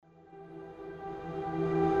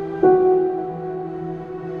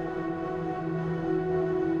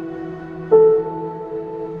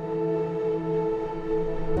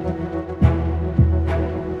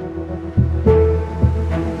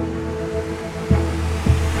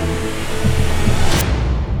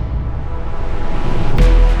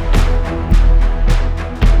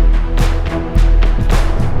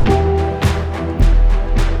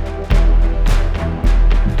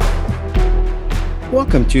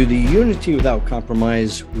Welcome to the Unity Without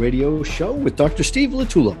Compromise radio show with Dr. Steve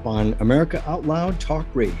LaTulip on America Out Loud Talk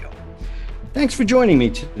Radio. Thanks for joining me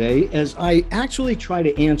today as I actually try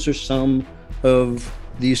to answer some of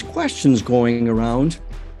these questions going around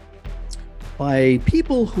by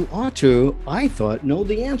people who ought to, I thought, know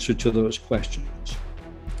the answer to those questions.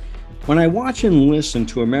 When I watch and listen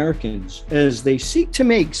to Americans as they seek to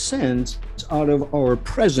make sense out of our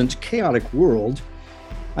present chaotic world,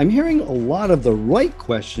 I'm hearing a lot of the right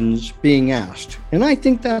questions being asked, and I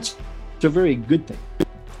think that's a very good thing.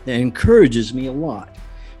 That encourages me a lot.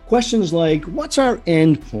 Questions like, what's our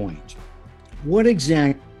end point? What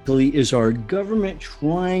exactly is our government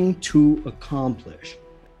trying to accomplish?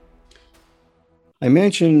 I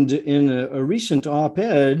mentioned in a recent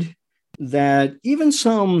op-ed that even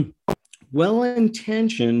some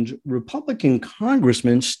well-intentioned Republican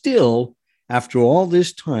congressmen still, after all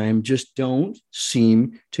this time, just don't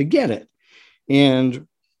seem to get it. And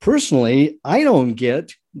personally, I don't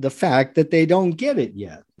get the fact that they don't get it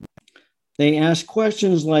yet. They ask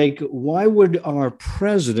questions like, why would our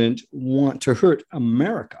president want to hurt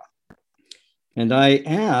America? And I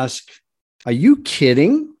ask, are you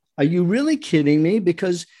kidding? Are you really kidding me?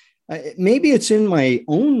 Because maybe it's in my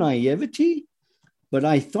own naivety, but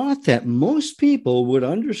I thought that most people would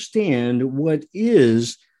understand what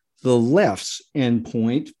is the left's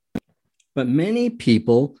endpoint, but many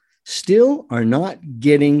people still are not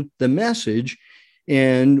getting the message.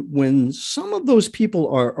 And when some of those people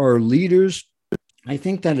are leaders, I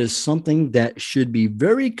think that is something that should be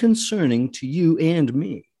very concerning to you and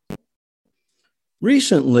me.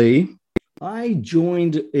 Recently, I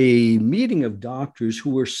joined a meeting of doctors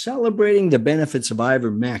who were celebrating the benefits of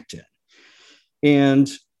ivermectin. And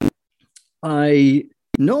I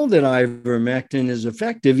know that ivermectin is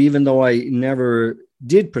effective, even though I never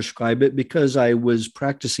did prescribe it because I was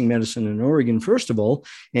practicing medicine in Oregon, first of all,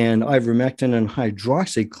 and ivermectin and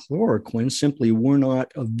hydroxychloroquine simply were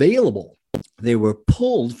not available. They were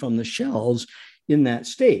pulled from the shelves in that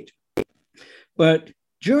state. But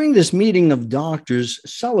during this meeting of doctors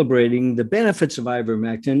celebrating the benefits of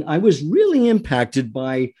ivermectin, I was really impacted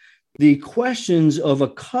by the questions of a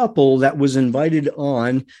couple that was invited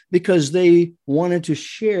on because they wanted to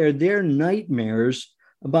share their nightmares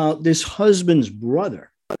about this husband's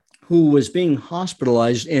brother who was being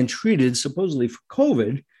hospitalized and treated supposedly for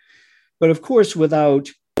COVID, but of course, without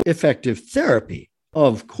effective therapy,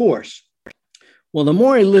 of course. Well, the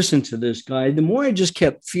more I listened to this guy, the more I just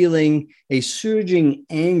kept feeling a surging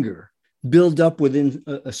anger build up within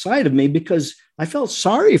a side of me because I felt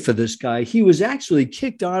sorry for this guy. He was actually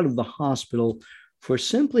kicked out of the hospital for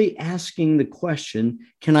simply asking the question,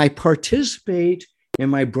 can I participate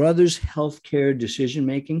in my brother's healthcare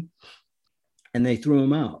decision-making? And they threw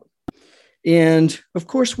him out. And of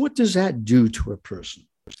course, what does that do to a person?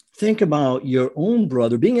 Think about your own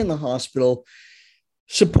brother being in the hospital,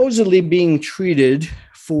 supposedly being treated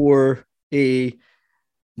for a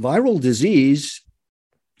viral disease,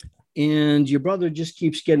 and your brother just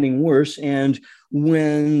keeps getting worse. And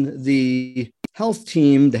when the health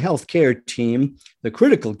team, the healthcare team, the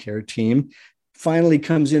critical care team finally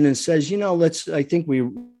comes in and says, I think we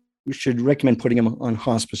should recommend putting him on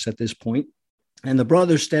hospice at this point. And the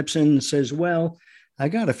brother steps in and says, well, I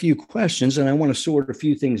got a few questions and I want to sort a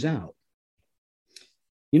few things out.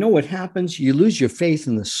 You know what happens? You lose your faith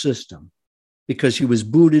in the system because he was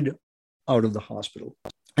booted out of the hospital.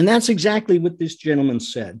 And that's exactly what this gentleman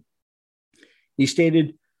said. He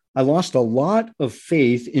stated, I lost a lot of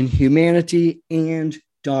faith in humanity and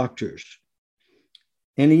doctors.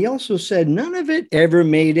 And he also said, none of it ever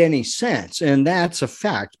made any sense. And that's a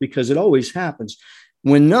fact because it always happens.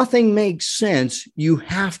 When nothing makes sense, you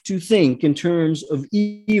have to think in terms of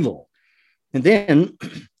evil. And then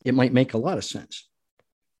it might make a lot of sense.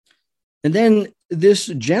 And then this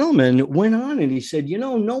gentleman went on and he said,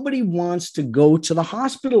 nobody wants to go to the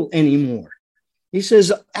hospital anymore. He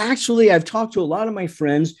says, actually, I've talked to a lot of my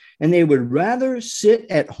friends and they would rather sit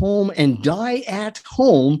at home and die at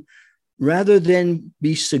home rather than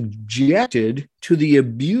be subjected to the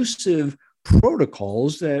abusive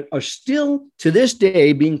protocols that are still to this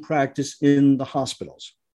day being practiced in the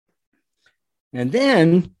hospitals. And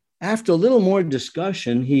then after a little more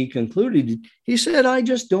discussion, he concluded, he said, I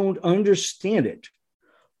just don't understand it.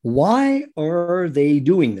 Why are they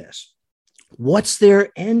doing this? What's their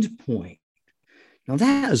end point? Now,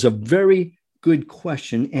 that is a very good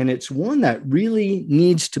question, and it's one that really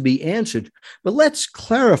needs to be answered. But let's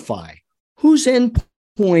clarify, whose end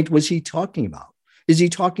point was he talking about? Is he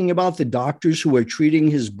talking about the doctors who are treating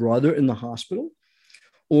his brother in the hospital?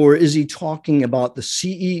 Or is he talking about the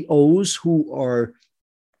CEOs who are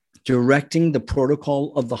directing the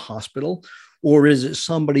protocol of the hospital? Or is it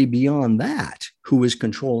somebody beyond that who is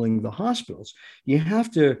controlling the hospitals? You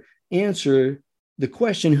have to answer the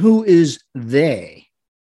question, who is they?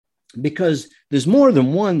 Because there's more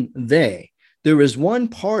than one they. There is one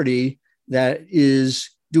party that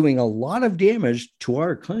is doing a lot of damage to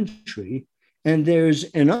our country, and there's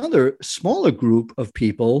another smaller group of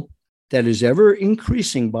people that is ever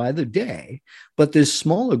increasing by the day, but this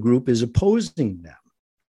smaller group is opposing them.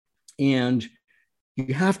 And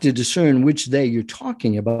you have to discern which they you're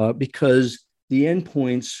talking about, because the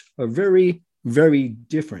endpoints are very, very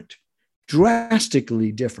different,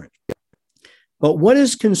 drastically different. But what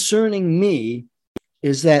is concerning me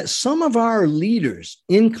is that some of our leaders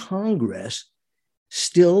in Congress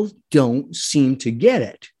still don't seem to get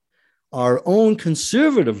it. Our own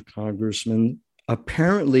conservative congressmen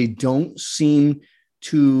apparently don't seem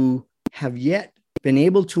to have yet been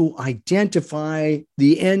able to identify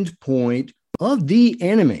the end point of the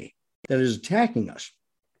enemy that is attacking us.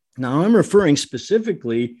 Now, I'm referring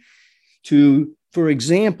specifically to, for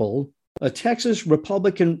example, a Texas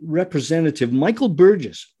Republican representative, Michael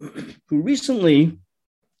Burgess, who recently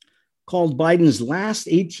called Biden's last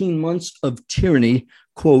 18 months of tyranny,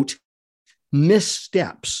 quote,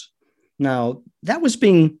 missteps. Now, that was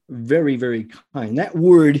being very, very kind. That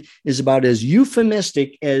word is about as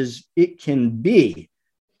euphemistic as it can be,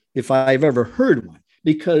 if I've ever heard one,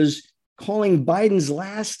 because calling Biden's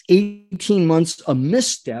last 18 months a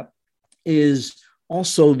misstep is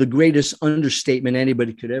also the greatest understatement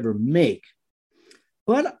anybody could ever make.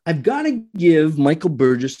 But I've got to give Michael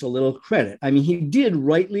Burgess a little credit. I mean, he did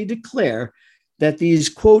rightly declare that these,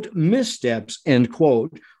 quote, missteps, end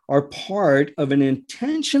quote, are part of an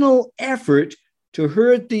intentional effort to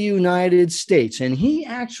hurt the United States. And he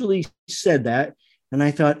actually said that. And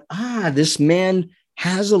I thought, this man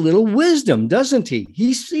has a little wisdom, doesn't he?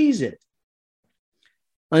 He sees it.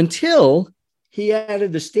 Until he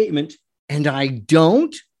added the statement, and I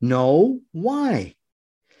don't know why.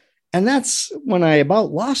 And that's when I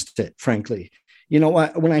about lost it, frankly. You know,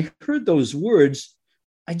 when I heard those words,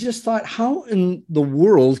 I just thought, how in the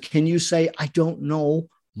world can you say, I don't know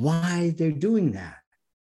why they're doing that?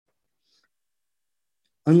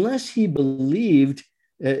 Unless he believed,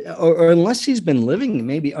 or unless he's been living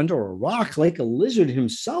maybe under a rock like a lizard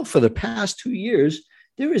himself for the past 2 years,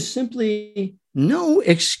 there is simply no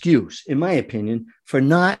excuse, in my opinion, for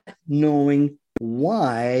not knowing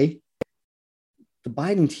why the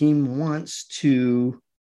Biden team wants to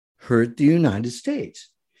hurt the United States.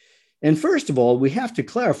 And first of all, we have to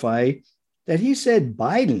clarify that he said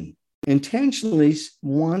Biden intentionally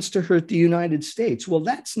wants to hurt the United States. Well,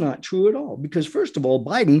 that's not true at all, because first of all,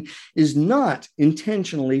 Biden is not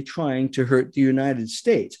intentionally trying to hurt the United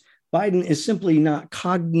States. Biden is simply not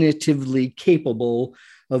cognitively capable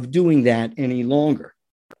of doing that any longer.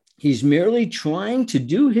 He's merely trying to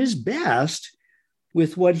do his best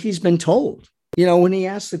with what he's been told. You know, when he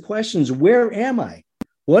asks the questions, where am I?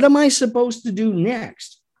 What am I supposed to do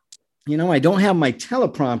next? You know, I don't have my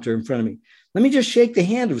teleprompter in front of me. Let me just shake the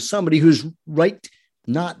hand of somebody who's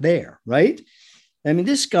not there, right? I mean,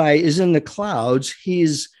 this guy is in the clouds.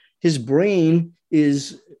 His brain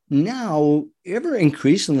is now ever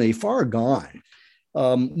increasingly far gone.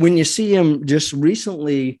 When you see him just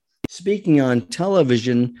recently speaking on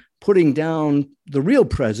television, putting down the real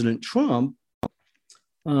President Trump,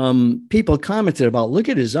 people commented about, look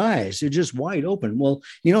at his eyes. They're just wide open. Well,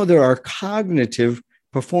 you know, there are cognitive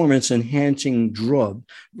performance enhancement drugs.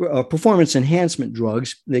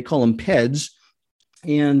 They call them PEDs.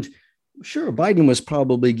 And sure, Biden was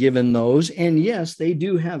probably given those. And yes, they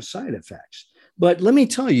do have side effects. But let me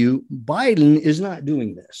tell you, Biden is not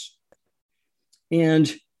doing this.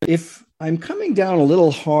 And if I'm coming down a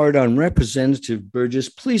little hard on Representative Burgess,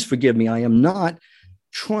 please forgive me. I am not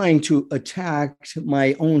trying to attack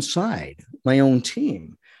my own side, my own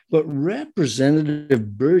team. But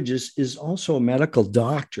Representative Burgess is also a medical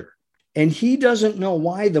doctor, and he doesn't know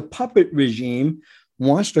why the puppet regime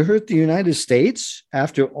wants to hurt the United States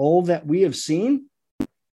after all that we have seen.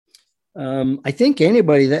 I think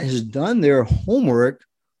anybody that has done their homework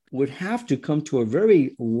would have to come to a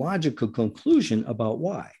very logical conclusion about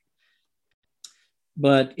why.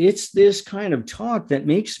 But it's this kind of talk that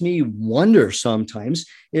makes me wonder sometimes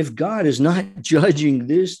if God is not judging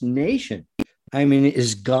this nation. I mean,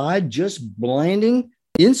 is God just blinding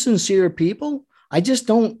insincere people? I just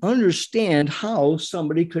don't understand how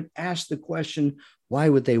somebody could ask the question, why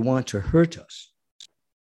would they want to hurt us?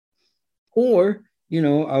 Or, you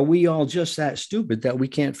know, are we all just that stupid that we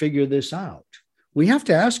can't figure this out? We have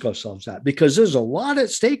to ask ourselves that, because there's a lot at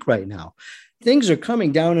stake right now. things are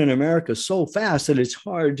coming down in America so fast that it's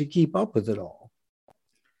hard to keep up with it all.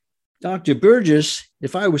 Dr. Burgess,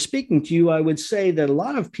 if I were speaking to you, I would say that a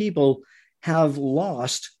lot of people have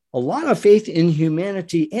lost a lot of faith in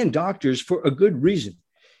humanity and doctors for a good reason.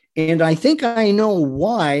 And I think I know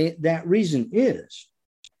why that reason is.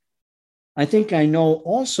 I think I know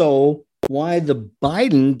also why the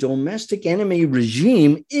Biden domestic enemy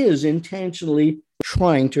regime is intentionally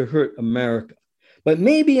trying to hurt America. But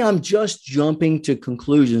maybe I'm just jumping to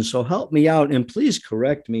conclusions, so help me out and please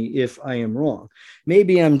correct me if I am wrong.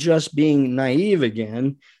 Maybe I'm just being naive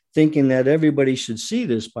again, thinking that everybody should see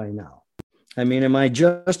this by now. I mean, am I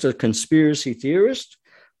just a conspiracy theorist?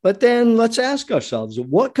 But then let's ask ourselves,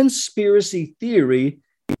 what conspiracy theory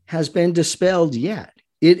has been dispelled yet?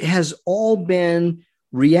 It has all been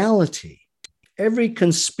reality. Every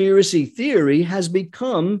conspiracy theory has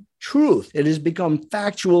become truth. It has become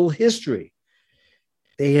factual history.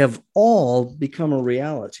 They have all become a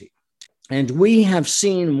reality. And we have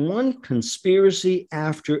seen one conspiracy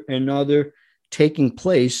after another taking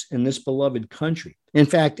place in this beloved country. In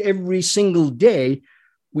fact, every single day,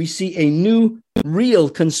 we see a new real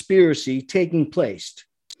conspiracy taking place.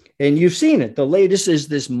 And you've seen it. The latest is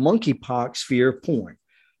this monkeypox fear porn.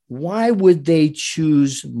 Why would they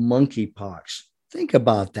choose monkeypox? Think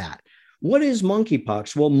about that. What is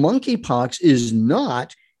monkeypox? Well, monkeypox is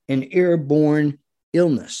not an airborne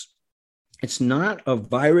illness. It's not a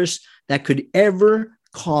virus that could ever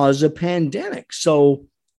cause a pandemic. So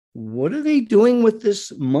what are they doing with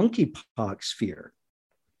this monkeypox fear?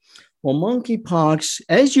 Well, monkeypox,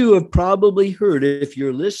 as you have probably heard if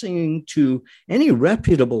you're listening to any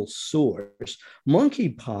reputable source,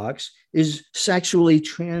 monkeypox is sexually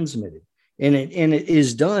transmitted. And it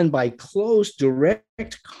is done by close,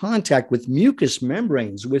 direct contact with mucous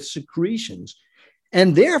membranes, with secretions.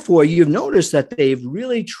 And therefore, you've noticed that they've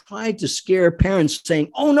really tried to scare parents saying,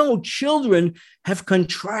 oh no, children have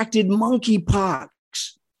contracted monkeypox.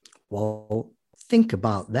 Well, think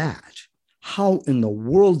about that. How in the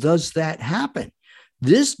world does that happen?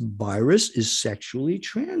 This virus is sexually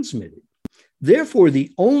transmitted. Therefore,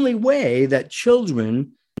 the only way that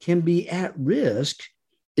children can be at risk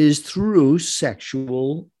is through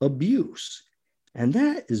sexual abuse. And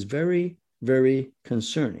that is very, very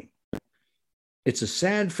concerning. It's a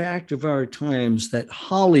sad fact of our times that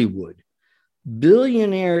Hollywood,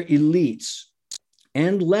 billionaire elites,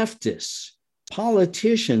 and leftists,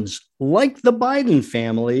 politicians like the Biden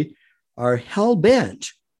family are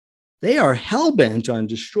hell-bent. They are hell-bent on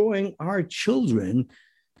destroying our children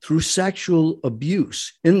through sexual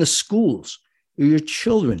abuse in the schools. Your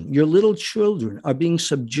children, your little children are being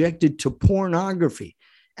subjected to pornography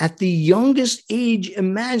at the youngest age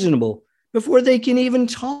imaginable before they can even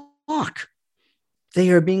talk. They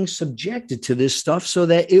are being subjected to this stuff so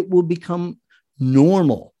that it will become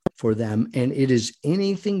normal for them, and it is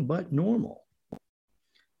anything but normal.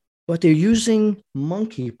 But they're using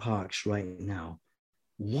monkeypox right now.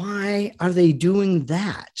 Why are they doing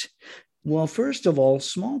that? Well, first of all,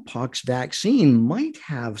 smallpox vaccine might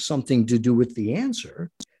have something to do with the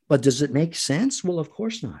answer, but does it make sense? Well, of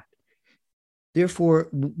course not. Therefore,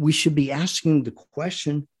 we should be asking the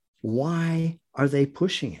question, why are they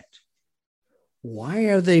pushing it? Why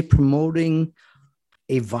are they promoting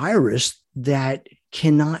a virus that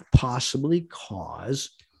cannot possibly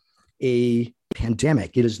cause a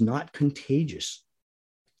pandemic? It is not contagious.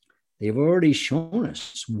 They've already shown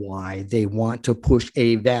us why they want to push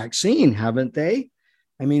a vaccine, haven't they?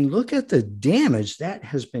 I mean, look at the damage that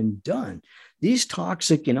has been done. These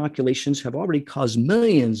toxic inoculations have already caused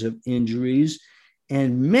millions of injuries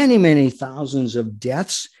and many, many thousands of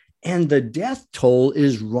deaths. And the death toll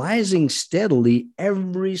is rising steadily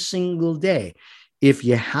every single day. If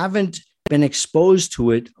you haven't been exposed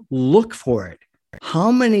to it, look for it.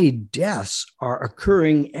 How many deaths are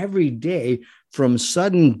occurring every day from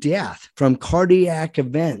sudden death, from cardiac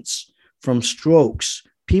events, from strokes,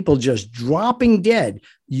 people just dropping dead,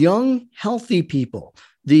 young, healthy people,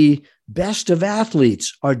 the best of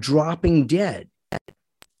athletes are dropping dead.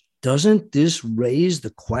 Doesn't this raise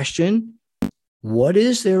the question, what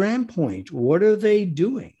is their endpoint? What are they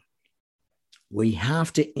doing? We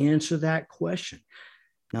have to answer that question.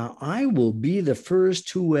 Now, I will be the first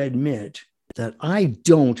to admit that I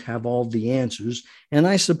don't have all the answers, and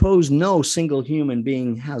I suppose no single human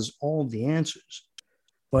being has all the answers.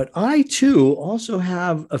 But I, too, also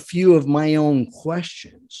have a few of my own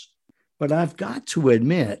questions. But I've got to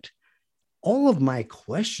admit, all of my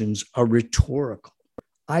questions are rhetorical.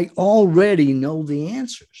 I already know the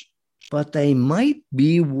answers, but they might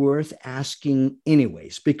be worth asking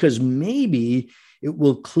anyways, because maybe it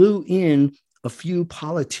will clue in a few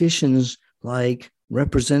politicians like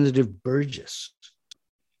Representative Burgess.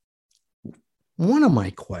 One of my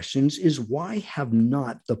questions is, why have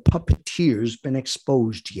not the puppeteers been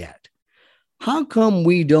exposed yet? How come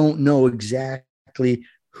we don't know exactly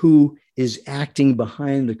who is acting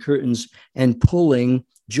behind the curtains and pulling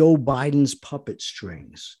Joe Biden's puppet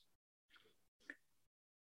strings?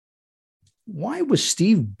 Why was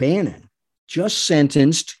Steve Bannon just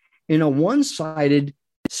sentenced in a one-sided,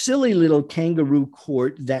 silly little kangaroo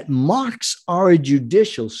court that mocks our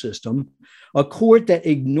judicial system, a court that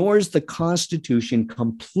ignores the Constitution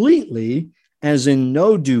completely, as in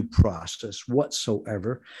no due process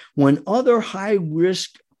whatsoever, when other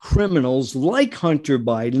high-risk criminals like Hunter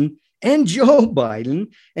Biden and Joe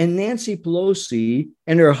Biden and Nancy Pelosi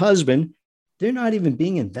and her husband, they're not even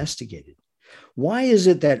being investigated? Why is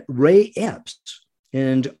it that Ray Epps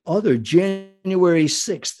and other January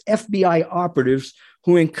 6th FBI operatives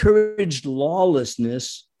who encouraged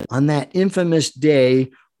lawlessness on that infamous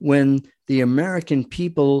day when the American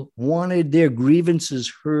people wanted their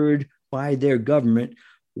grievances heard by their government,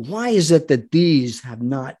 why is it that these have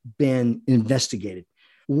not been investigated?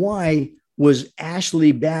 Why was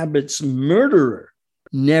Ashley Babbitt's murderer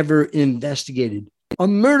never investigated? A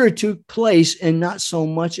murder took place and not so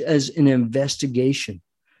much as an investigation.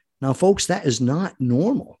 Now, folks, that is not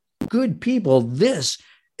normal. Good people, this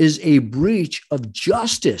is a breach of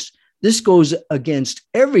justice. This goes against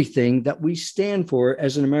everything that we stand for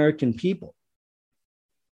as an American people.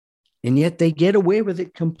 And yet they get away with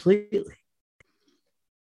it completely.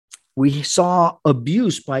 We saw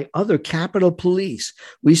abuse by other Capitol Police.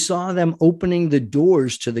 We saw them opening the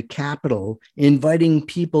doors to the Capitol, inviting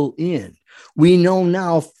people in. We know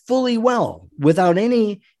now fully well, without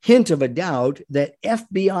any hint of a doubt, that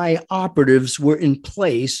FBI operatives were in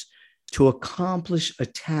place to accomplish a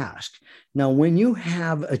task. Now, when you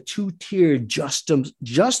have a two-tiered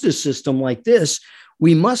justice system like this,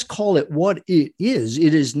 we must call it what it is.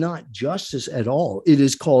 It is not justice at all. It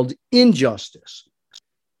is called injustice.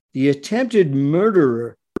 The attempted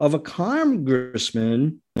murderer of a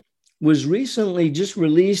congressman was recently just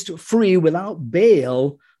released free without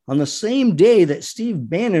bail on the same day that Steve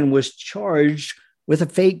Bannon was charged with a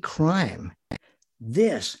fake crime.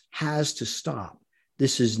 This has to stop.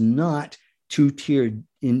 This is not two-tiered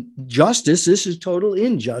injustice. This is total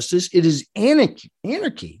injustice. It is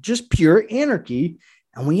anarchy, just pure anarchy.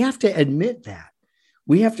 And we have to admit that.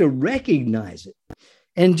 We have to recognize it.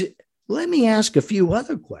 And let me ask a few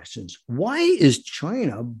other questions. Why is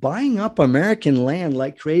China buying up American land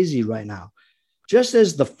like crazy right now? Just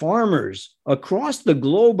as the farmers across the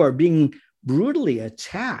globe are being brutally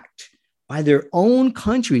attacked by their own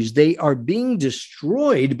countries, they are being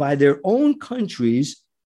destroyed by their own countries.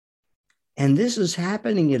 And this is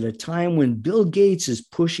happening at a time when Bill Gates is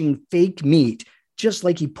pushing fake meat, just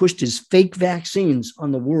like he pushed his fake vaccines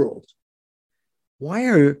on the world. Why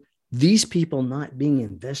are these people not being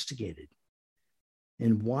investigated?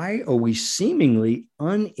 And why are we seemingly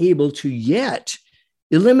unable to yet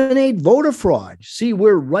eliminate voter fraud? See,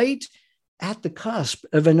 we're right at the cusp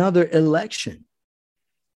of another election.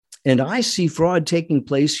 And I see fraud taking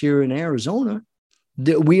place here in Arizona.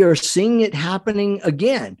 That we are seeing it happening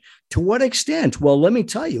again. To what extent? Well, let me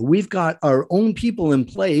tell you, we've got our own people in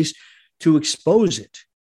place to expose it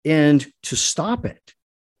and to stop it.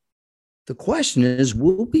 The question is,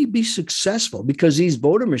 will we be successful? Because these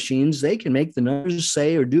voter machines, they can make the numbers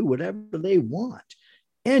say or do whatever they want.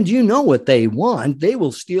 And you know what they want. They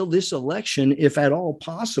will steal this election if at all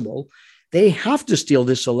possible. They have to steal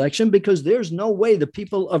this election because there's no way the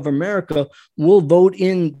people of America will vote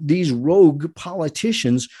in these rogue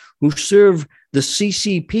politicians who serve the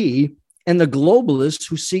CCP and the globalists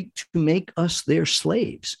who seek to make us their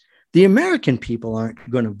slaves. The American people aren't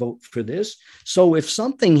going to vote for this. So if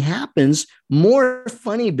something happens, more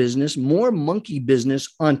funny business, more monkey business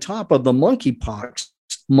on top of the monkeypox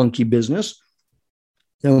monkey business,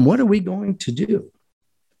 then what are we going to do?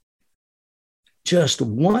 Just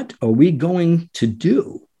what are we going to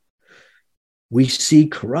do? We see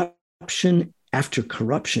corruption after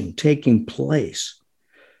corruption taking place.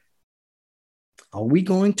 Are we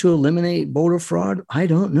going to eliminate voter fraud? I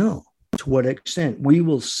don't know to what extent. We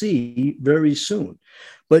will see very soon.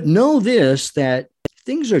 But know this, that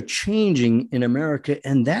things are changing in America,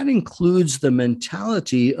 and that includes the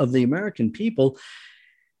mentality of the American people.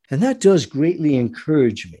 And that does greatly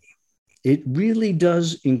encourage me. It really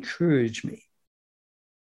does encourage me.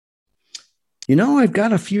 You know, I've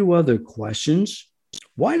got a few other questions.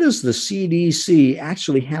 Why does the CDC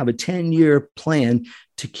actually have a 10-year plan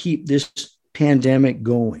to keep this pandemic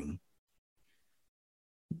going?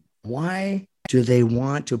 Why do they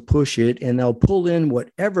want to push it? And they'll pull in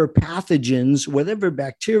whatever pathogens, whatever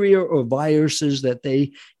bacteria or viruses that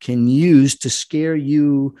they can use to scare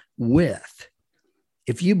you with.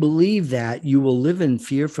 If you believe that, you will live in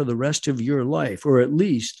fear for the rest of your life, or at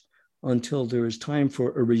least until there is time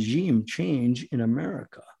for a regime change in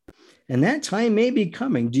America. And that time may be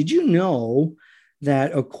coming. Did you know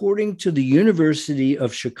that according to the University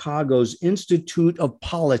of Chicago's Institute of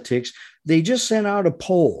Politics, they just sent out a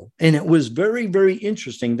poll, and it was very, very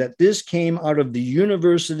interesting that this came out of the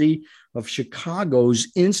University of Chicago's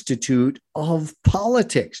Institute of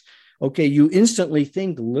Politics. Okay, you instantly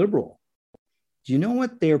think liberal. Do you know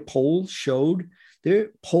what their poll showed?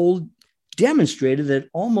 Their poll demonstrated that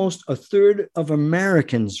almost a third of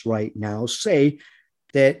Americans right now say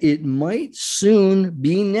that it might soon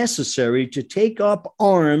be necessary to take up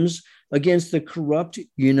arms against the corrupt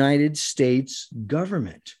United States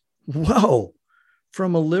government. Whoa,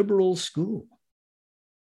 from a liberal school.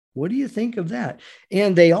 What do you think of that?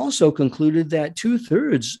 And they also concluded that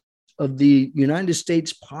 2/3 of the United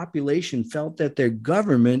States population felt that their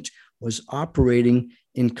government was operating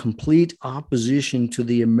in complete opposition to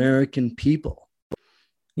the American people.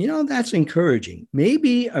 You know, that's encouraging.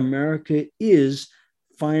 Maybe America is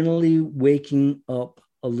finally waking up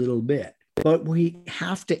a little bit, but we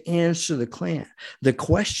have to answer the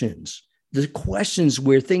questions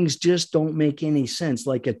where things just don't make any sense,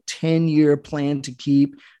 like a 10-year plan to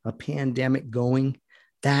keep a pandemic going.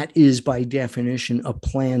 That is by definition a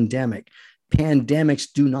plandemic.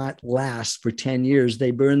 Pandemics do not last for 10 years.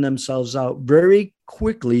 They burn themselves out very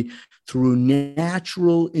quickly through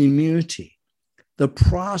natural immunity. The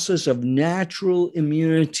process of natural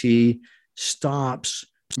immunity stops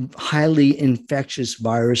highly infectious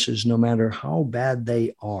viruses, no matter how bad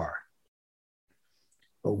they are.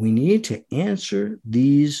 But we need to answer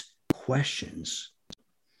these questions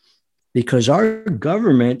because our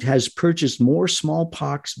government has purchased more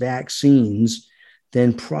smallpox vaccines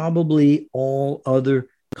than probably all other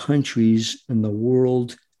countries in the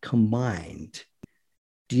world combined.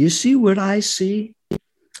 Do you see what I see?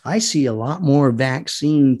 I see a lot more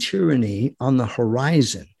vaccine tyranny on the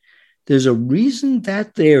horizon. There's a reason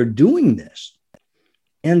that they're doing this.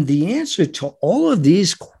 And the answer to all of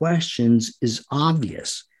these questions is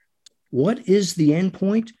obvious. What is the end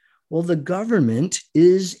point? Well, the government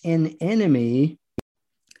is an enemy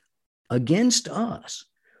against us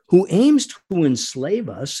who aims to enslave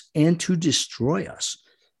us and to destroy us.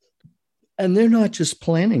 And they're not just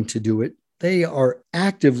planning to do it. They are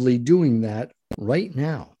actively doing that right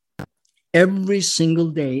now, every single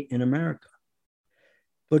day in America.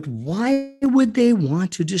 But why would they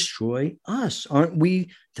want to destroy us? Aren't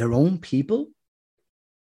we their own people?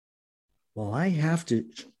 Well, I have to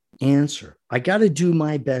answer. I got to do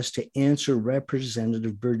my best to answer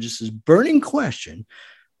Representative Burgess's burning question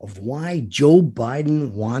of why Joe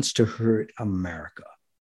Biden wants to hurt America.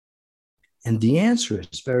 And the answer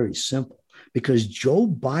is very simple, because Joe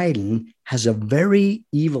Biden has a very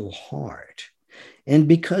evil heart. And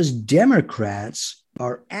because Democrats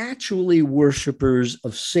are actually worshipers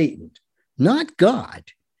of Satan, not God,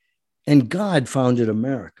 and God founded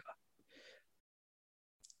America.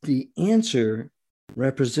 The answer,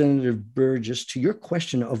 Representative Burgess, to your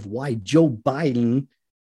question of why Joe Biden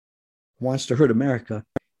wants to hurt America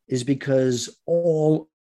is because all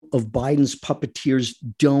of Biden's puppeteers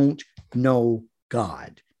don't know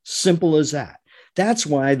God. Simple as that. That's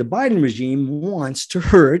why the Biden regime wants to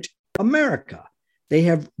hurt America. They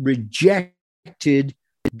have rejected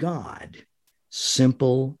God.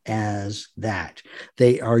 Simple as that.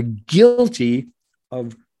 They are guilty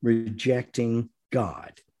of rejecting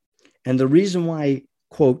God. And the reason why,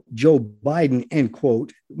 quote, Joe Biden, end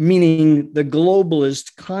quote, meaning the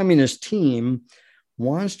globalist communist team,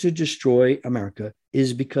 wants to destroy America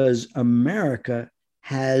is because America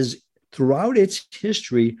has, throughout its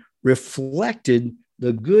history, reflected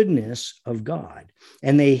the goodness of God,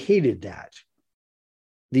 and they hated that.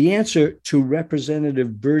 The answer to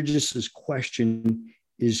Representative Burgess's question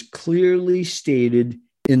is clearly stated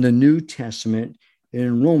in the New Testament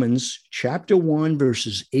in Romans chapter 1,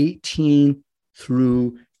 verses 18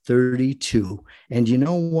 through 32. And you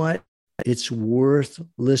know what? It's worth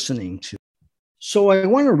listening to. So I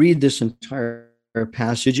want to read this entire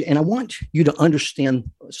passage, and I want you to understand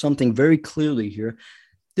something very clearly here.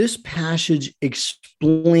 This passage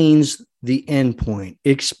explains the end point,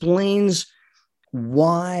 explains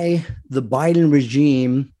why the Biden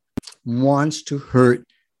regime wants to hurt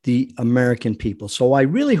the American people. So I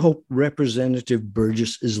really hope Representative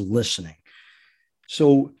Burgess is listening.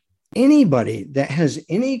 So Anybody that has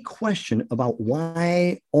any question about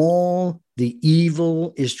why all the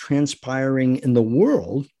evil is transpiring in the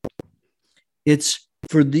world, it's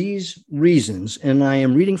for these reasons. And I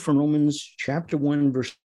am reading from Romans chapter 1,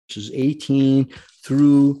 verses 18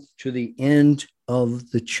 through to the end of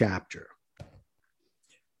the chapter.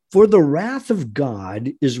 For the wrath of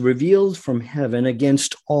God is revealed from heaven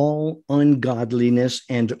against all ungodliness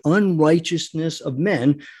and unrighteousness of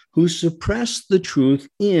men who suppress the truth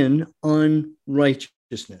in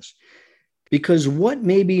unrighteousness. Because what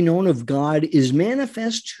may be known of God is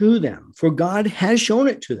manifest to them, for God has shown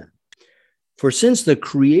it to them. For since the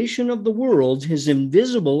creation of the world, his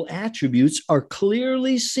invisible attributes are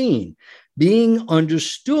clearly seen, being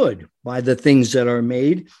understood by the things that are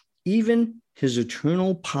made, even his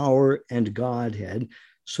eternal power and Godhead,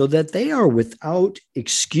 so that they are without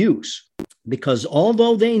excuse. Because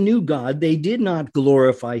although they knew God, they did not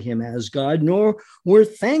glorify him as God, nor were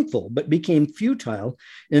thankful, but became futile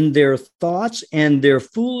in their thoughts, and their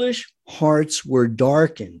foolish hearts were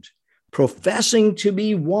darkened. Professing to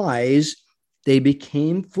be wise, they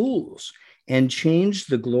became fools and changed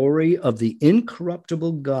the glory of the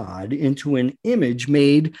incorruptible God into an image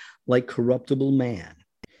made like corruptible man,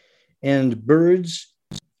 and birds,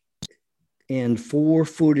 and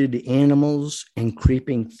four-footed animals, and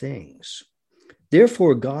creeping things.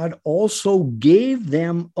 Therefore, God also gave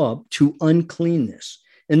them up to uncleanness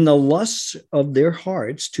in the lusts of their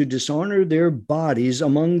hearts to dishonor their bodies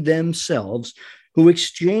among themselves, who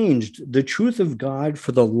exchanged the truth of God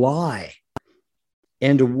for the lie,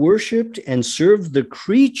 and worshiped and served the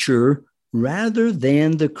creature rather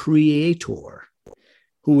than the Creator,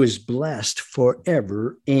 who is blessed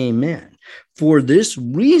forever. Amen. For this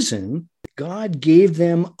reason, God gave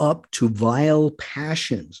them up to vile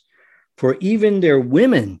passions. For even their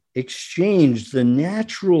women exchanged the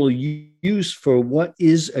natural use for what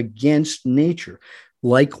is against nature.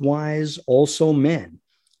 Likewise, also men,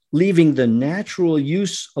 leaving the natural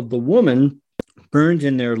use of the woman, burned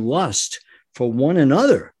in their lust for one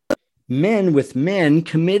another, men with men,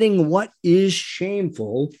 committing what is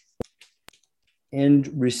shameful,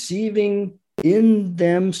 and receiving in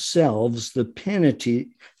themselves the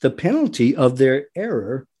penalty of their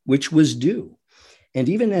error, which was due. And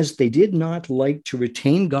even as they did not like to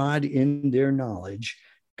retain God in their knowledge,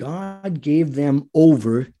 God gave them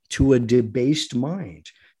over to a debased mind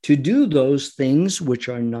to do those things which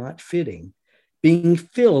are not fitting, being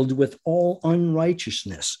filled with all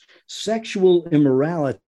unrighteousness, sexual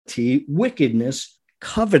immorality, wickedness,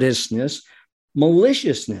 covetousness,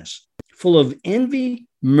 maliciousness, full of envy,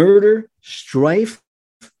 murder, strife,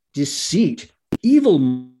 deceit,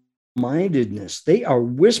 evil-mindedness. They are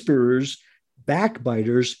whisperers,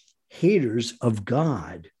 backbiters, haters of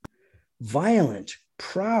God, violent,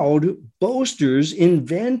 proud, boasters,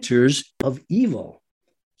 inventors of evil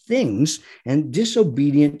things, and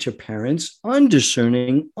disobedient to parents,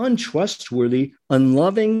 undiscerning, untrustworthy,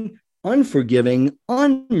 unloving, unforgiving,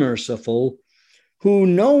 unmerciful, who,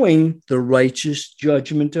 knowing the righteous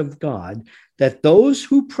judgment of God, that those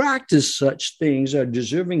who practice such things are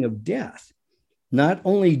deserving of death, not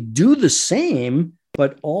only do the same,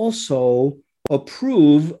 but also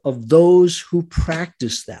approve of those who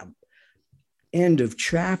practice them. End of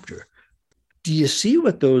chapter. Do you see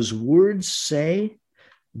what those words say?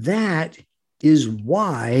 That is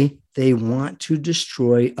why they want to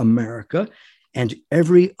destroy America and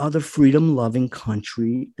every other freedom-loving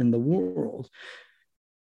country in the world.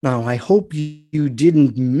 Now, I hope you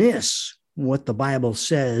didn't miss what the Bible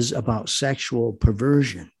says about sexual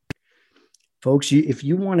perversion. Folks, if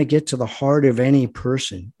you want to get to the heart of any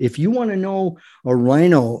person, if you want to know a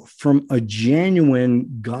rhino from a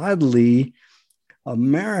genuine, godly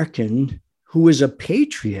American who is a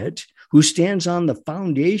patriot, who stands on the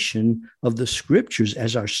foundation of the scriptures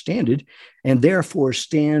as our standard, and therefore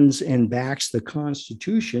stands and backs the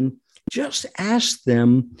Constitution, just ask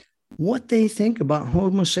them what they think about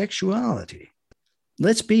homosexuality.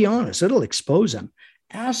 Let's be honest, it'll expose them.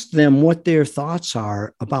 Ask them what their thoughts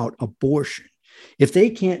are about abortion. If they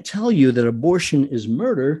can't tell you that abortion is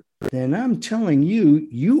murder, then I'm telling you,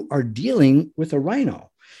 you are dealing with a rhino.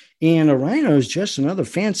 And a rhino is just another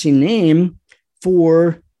fancy name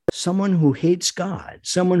for someone who hates God,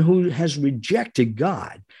 someone who has rejected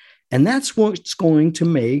God. And that's what's going to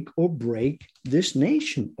make or break this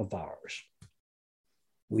nation of ours.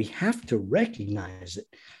 We have to recognize it.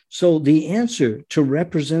 So the answer to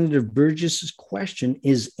Representative Burgess's question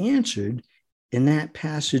is answered in that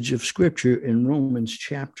passage of scripture in Romans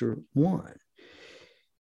chapter 1.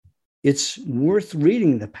 It's worth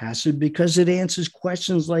reading the passage because it answers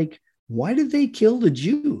questions like, Why did they kill the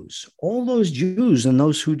Jews? All those Jews and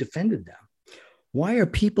those who defended them. Why are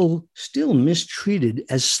people still mistreated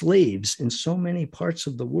as slaves in so many parts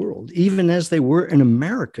of the world, even as they were in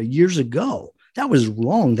America years ago? That was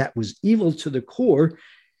wrong. That was evil to the core.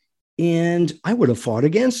 And I would have fought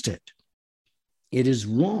against it. It is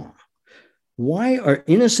wrong. Why are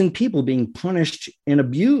innocent people being punished and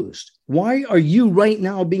abused? Why are you right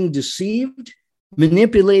now being deceived,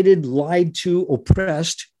 manipulated, lied to,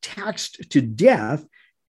 oppressed, taxed to death,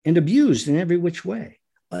 and abused in every which way,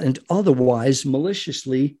 and otherwise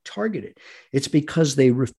maliciously targeted? It's because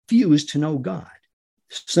they refuse to know God.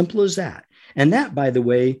 Simple as that. And that, by the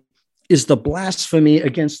way, is the blasphemy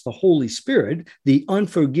against the Holy Spirit, the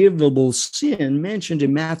unforgivable sin mentioned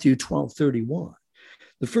in Matthew 12:31.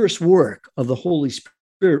 The first work of the Holy Spirit,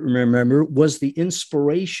 remember, was the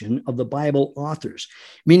inspiration of the Bible authors,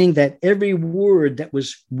 meaning that every word that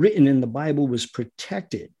was written in the Bible was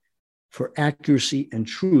protected for accuracy and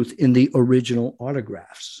truth in the original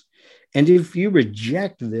autographs. And if you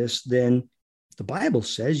reject this, then the Bible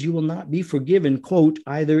says you will not be forgiven, quote,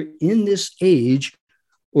 either in this age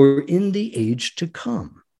or in the age to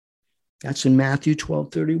come. That's in Matthew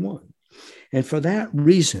 12:31. And for that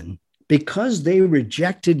reason, because they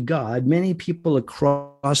rejected God, many people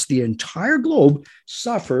across the entire globe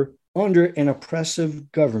suffer under an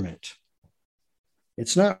oppressive government.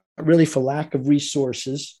 It's not really for lack of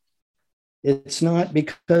resources. It's not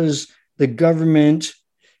because the government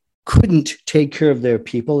couldn't take care of their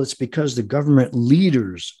people. It's because the government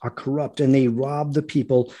leaders are corrupt and they rob the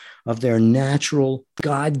people of their natural,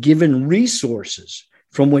 God-given resources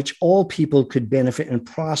from which all people could benefit and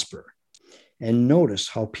prosper. And notice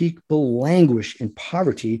how people languish in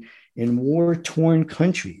poverty in war-torn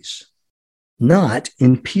countries, not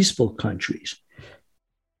in peaceful countries.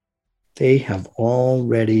 They have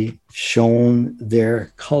already shown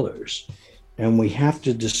their colors, and we have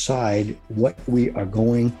to decide what we are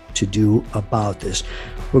going to do about this.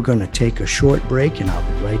 We're going to take a short break, and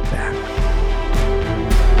I'll be right back.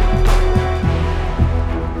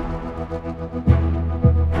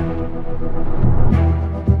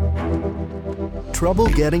 Trouble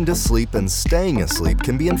getting to sleep and staying asleep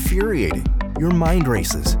can be infuriating. Your mind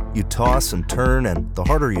races, you toss and turn, and the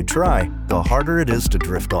harder you try, the harder it is to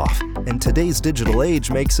drift off. And today's digital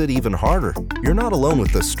age makes it even harder. You're not alone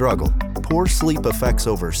with this struggle. Poor sleep affects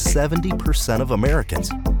over 70% of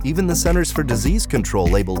Americans. Even the Centers for Disease Control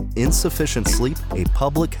labeled insufficient sleep a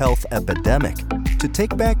public health epidemic. To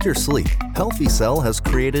take back your sleep, Healthy Cell has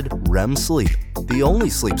created REM Sleep, the only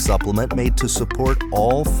sleep supplement made to support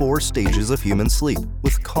all 4 stages of human sleep,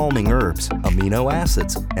 with calming herbs, amino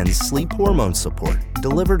acids, and sleep hormone support,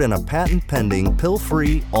 delivered in a patent-pending,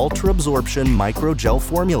 pill-free, ultra-absorption microgel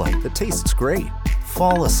formula that tastes great.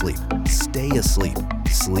 Fall asleep, stay asleep,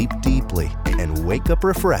 sleep deeply, and wake up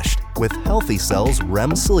refreshed with Healthy Cell's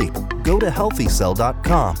REM Sleep. Go to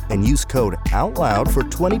healthycell.com and use code OUTLOUD for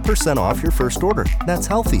 20% off your first order. That's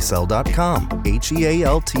healthycell.com,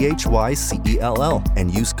 HEALTHYCELL,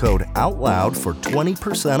 and use code OUTLOUD for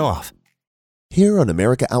 20% off. Here on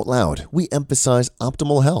America Out Loud, we emphasize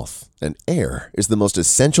optimal health, and air is the most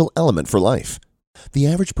essential element for life. The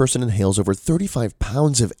average person inhales over 35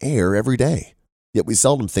 pounds of air every day. Yet we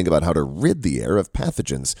seldom think about how to rid the air of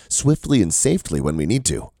pathogens swiftly and safely when we need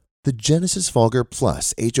to. The Genesis Fogger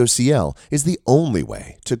Plus HOCl is the only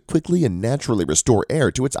way to quickly and naturally restore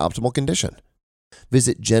air to its optimal condition.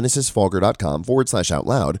 Visit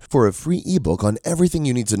genesisfogger.com/outloud for a free ebook on everything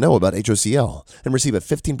you need to know about HOCl and receive a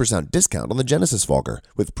 15% discount on the Genesis Fogger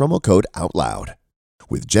with promo code OUTLOUD.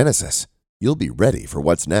 With Genesis, you'll be ready for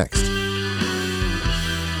what's next.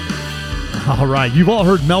 All right, you've all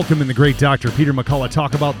heard Malcolm and the great Dr. Peter McCullough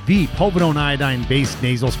talk about the povidone iodine-based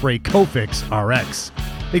nasal spray Cofix RX.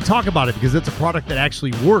 They talk about it because it's a product that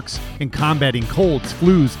actually works in combating colds,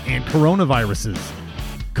 flus, and coronaviruses.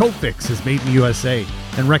 Cofix is made in the USA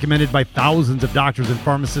and recommended by thousands of doctors and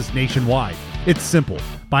pharmacists nationwide. It's simple.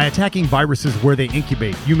 By attacking viruses where they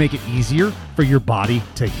incubate, you make it easier for your body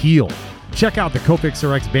to heal. Check out the Cofix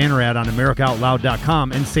RX banner ad on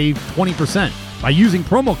AmericaOutloud.com and save 20% by using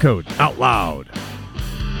promo code OUTLOUD.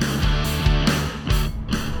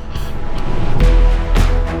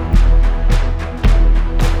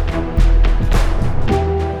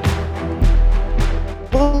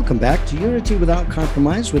 Welcome back to Unity Without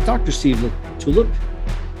Compromise with Dr. Steve Tulip.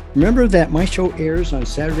 Remember that my show airs on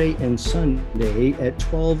Saturday and Sunday at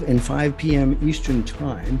 12 and 5 p.m. Eastern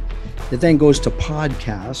Time. It then goes to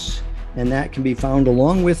podcasts, and that can be found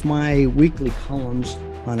along with my weekly columns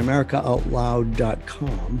on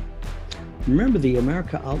AmericaOutloud.com. Remember, the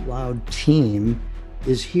America Out Loud team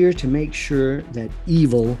is here to make sure that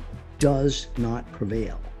evil does not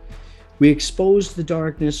prevail. We expose the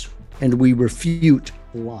darkness and we refute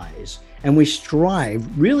lies. And we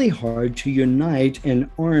strive really hard to unite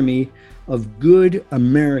an army of good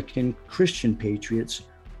American Christian patriots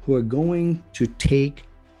who are going to take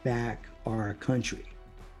back our country.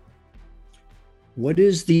 What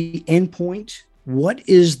is the end point? What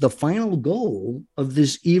is the final goal of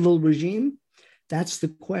this evil regime? That's the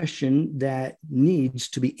question that needs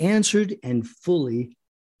to be answered and fully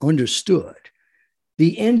understood.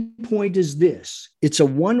 The end point is this: it's a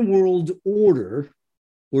one world order,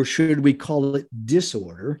 or should we call it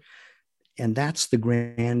disorder? And that's the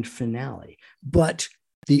grand finale. But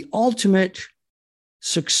the ultimate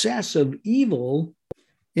success of evil,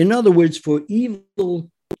 in other words, for evil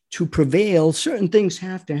to prevail, certain things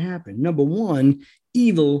have to happen. Number one,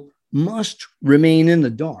 evil must remain in the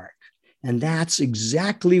dark. And that's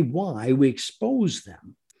exactly why we expose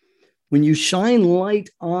them. When you shine light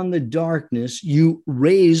on the darkness, you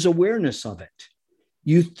raise awareness of it.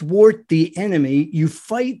 You thwart the enemy. You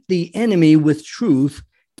fight the enemy with truth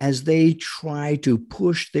as they try to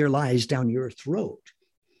push their lies down your throat.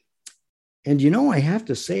 And I have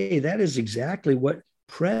to say that is exactly what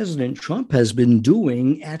President Trump has been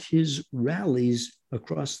doing at his rallies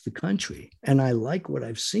across the country. And I like what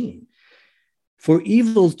I've seen. For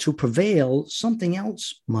evil to prevail, something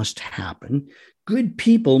else must happen. Good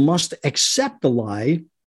people must accept the lie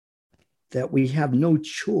that we have no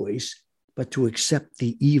choice but to accept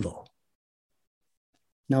the evil.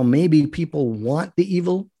 Now, maybe people want the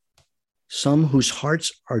evil, some whose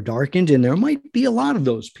hearts are darkened, and there might be a lot of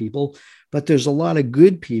those people, but there's a lot of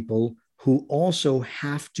good people who also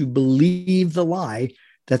have to believe the lie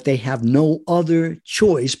that they have no other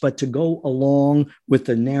choice but to go along with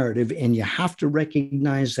the narrative. And you have to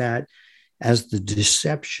recognize that as the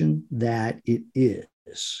deception that it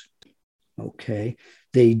is. Okay.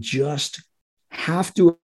 They just have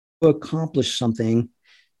to accomplish something.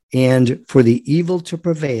 And for the evil to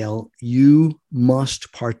prevail, you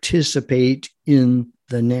must participate in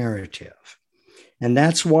the narrative. And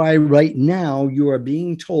that's why right now you are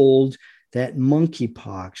being told that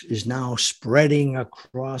monkeypox is now spreading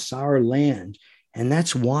across our land. And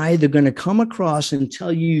that's why they're going to come across and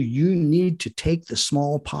tell you, you need to take the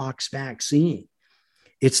smallpox vaccine.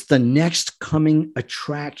 It's the next coming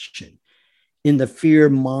attraction in the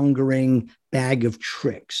fear-mongering bag of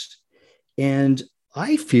tricks. And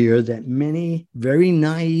I fear that many very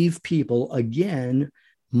naive people, again,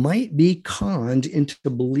 might be conned into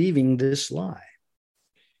believing this lie.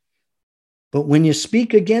 But when you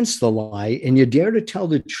speak against the lie and you dare to tell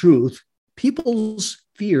the truth, people's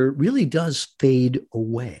fear really does fade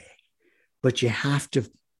away. But you have to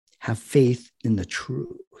have faith in the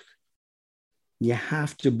truth. You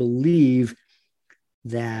have to believe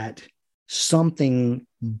that something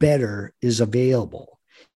better is available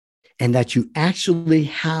and that you actually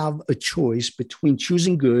have a choice between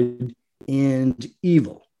choosing good and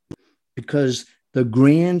evil. Because the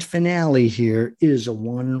grand finale here is a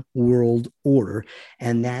one world order,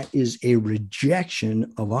 and that is a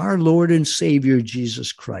rejection of our Lord and Savior,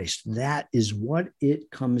 Jesus Christ. That is what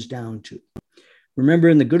it comes down to. Remember,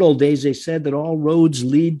 in the good old days, they said that all roads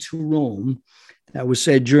lead to Rome. That was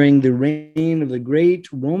said during the reign of the great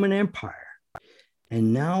Roman Empire.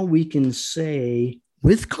 And now we can say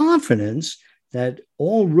with confidence that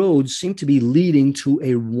all roads seem to be leading to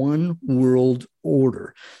a one world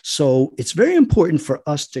order. So it's very important for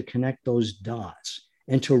us to connect those dots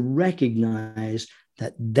and to recognize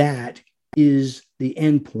that that is the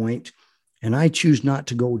end point. And I choose not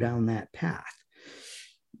to go down that path.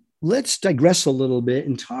 Let's digress a little bit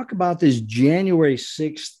and talk about this January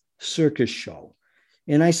 6th circus show.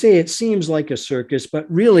 And I say it seems like a circus, but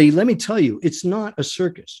really, let me tell you, it's not a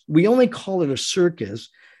circus. We only call it a circus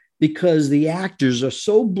because the actors are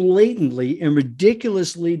so blatantly and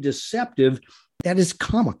ridiculously deceptive that is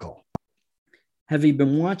comical. Have you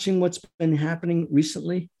been watching what's been happening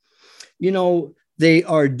recently? They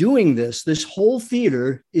are doing this. This whole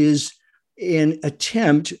theater is an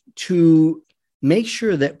attempt to make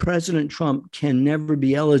sure that President Trump can never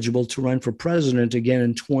be eligible to run for president again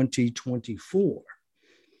in 2024.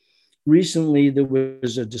 Recently, there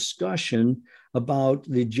was a discussion about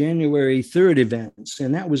the January 3rd events,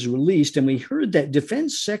 and that was released. And we heard that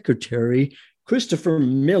Defense Secretary Christopher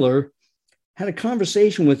Miller had a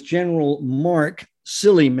conversation with General Mark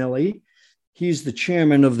Milley. He's the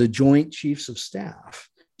chairman of the Joint Chiefs of Staff.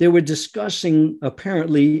 They were discussing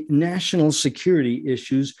apparently national security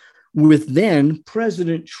issues with then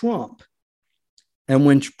President Trump. And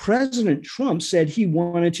when President Trump said he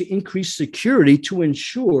wanted to increase security to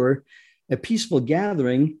ensure a peaceful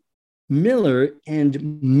gathering, Miller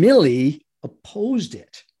and Millie opposed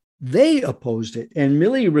it. They opposed it. And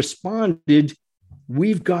Millie responded,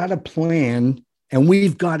 we've got a plan and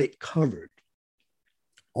we've got it covered.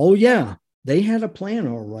 Oh, yeah, they had a plan,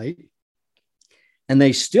 all right. And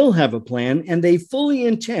they still have a plan, and they fully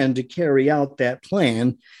intend to carry out that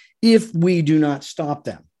plan if we do not stop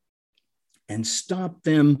them. And stop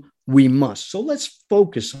them we must. So let's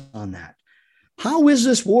focus on that. How is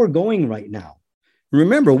this war going right now?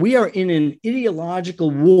 Remember, we are in an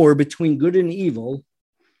ideological war between good and evil.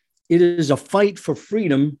 It is a fight for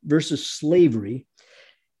freedom versus slavery.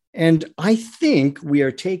 And I think we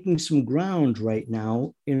are taking some ground right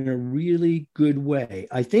now in a really good way.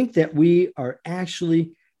 I think that we are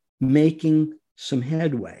actually making some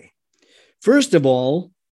headway. First of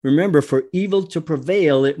all, remember, for evil to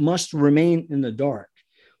prevail, it must remain in the dark.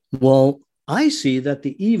 Well, I see that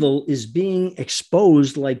the evil is being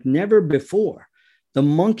exposed like never before. The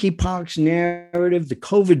monkeypox narrative, the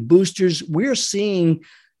COVID boosters, we're seeing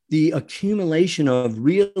the accumulation of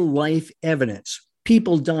real life evidence.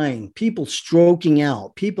 People dying, people stroking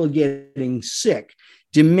out, people getting sick,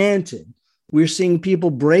 demented. We're seeing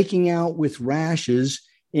people breaking out with rashes,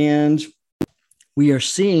 and we are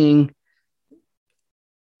seeing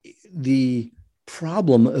the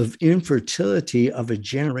problem of infertility of a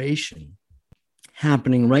generation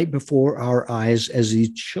happening right before our eyes as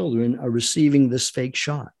these children are receiving this fake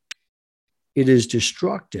shot. It is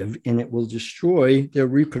destructive, and it will destroy their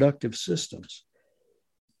reproductive systems.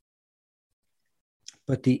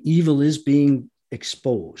 But the evil is being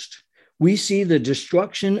exposed. We see the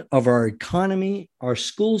destruction of our economy, our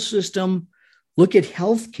school system. Look at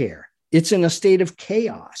healthcare. It's in a state of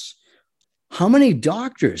chaos. How many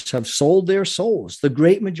doctors have sold their souls? The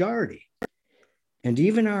great majority. And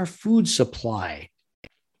even our food supply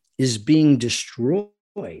is being destroyed.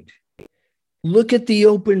 Look at the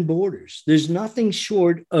open borders. There's nothing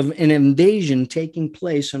short of an invasion taking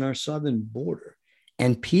place on our southern border.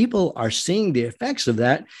 And people are seeing the effects of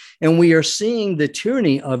that. And we are seeing the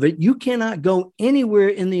tyranny of it. You cannot go anywhere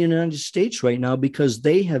in the United States right now because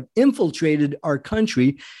they have infiltrated our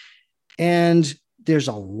country. And there's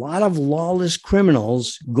a lot of lawless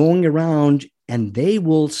criminals going around, and they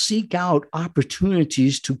will seek out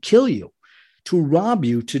opportunities to kill you, to rob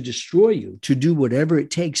you, to destroy you, to do whatever it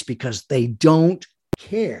takes because they don't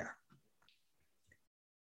care.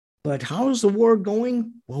 But how is the war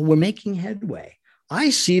going? Well, we're making headway. I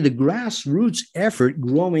see the grassroots effort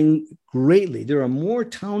growing greatly. There are more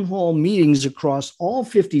town hall meetings across all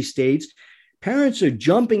 50 states. Parents are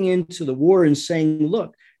jumping into the war and saying,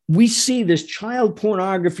 look, we see this child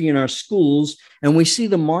pornography in our schools, and we see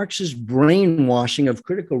the Marxist brainwashing of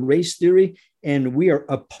critical race theory, and we are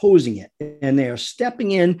opposing it. And they are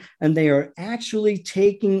stepping in, and they are actually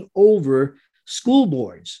taking over school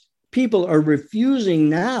boards. People are refusing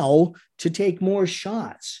now to take more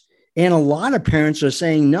shots. And a lot of parents are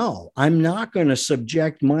saying, no, I'm not going to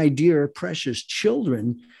subject my dear, precious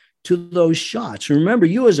children to those shots. Remember,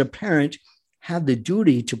 you as a parent have the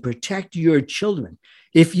duty to protect your children.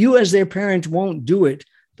 If you as their parent won't do it,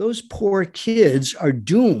 those poor kids are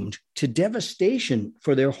doomed to devastation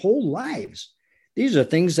for their whole lives. These are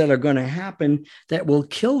things that are going to happen that will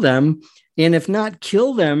kill them. And if not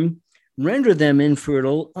kill them, render them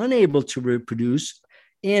infertile, unable to reproduce.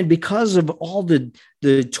 And because of all the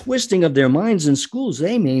twisting of their minds in schools,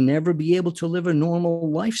 they may never be able to live a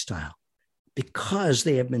normal lifestyle because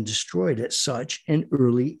they have been destroyed at such an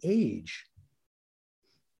early age.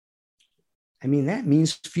 I mean, that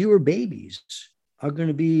means fewer babies are going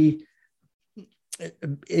to be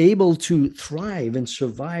able to thrive and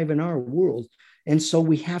survive in our world. And so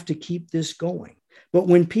we have to keep this going. But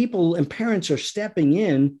when people and parents are stepping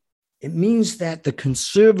in, it means that the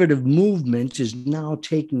conservative movement is now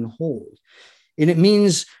taking hold. And it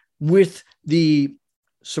means with the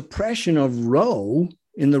suppression of Roe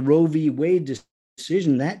in the Roe v. Wade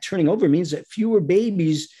decision, that turning over means that fewer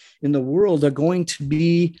babies in the world are going to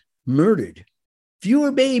be murdered.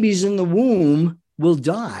 Fewer babies in the womb will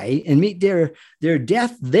die and meet their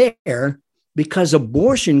death there because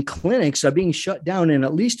abortion clinics are being shut down in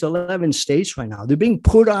at least 11 states right now. They're being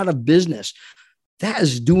put out of business. That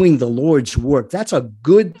is doing the Lord's work. That's a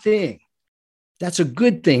good thing. That's a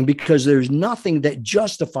good thing because there's nothing that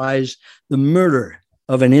justifies the murder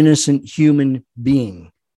of an innocent human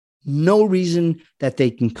being. No reason that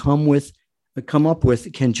they can come up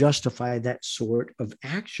with can justify that sort of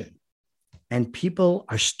action. And people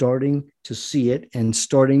are starting to see it and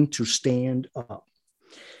starting to stand up.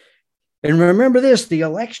 And remember this, the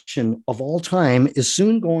election of all time is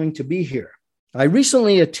soon going to be here. I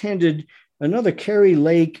recently attended another Kari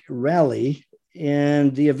Lake rally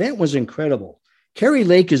And the event was incredible. Kari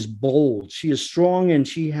Lake is bold. She is strong and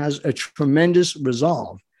she has a tremendous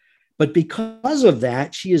resolve. But because of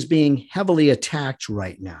that, she is being heavily attacked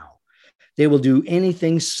right now. They will do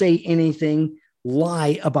anything, say anything,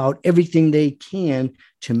 lie about everything they can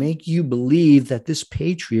to make you believe that this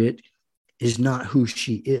patriot is not who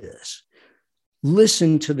she is.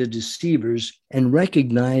 Listen to the deceivers and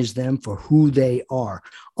recognize them for who they are.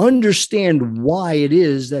 Understand why it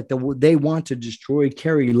is that they want to destroy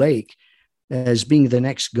Kari Lake as being the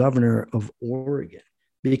next governor of Oregon.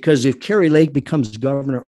 Because if Kari Lake becomes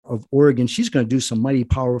governor of Oregon, she's going to do some mighty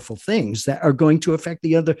powerful things that are going to affect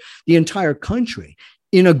the entire country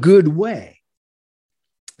in a good way.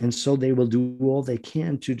 And so they will do all they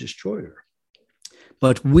can to destroy her.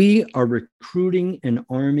 But we are recruiting an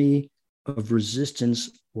army of resistance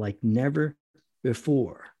like never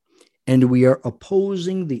before. And we are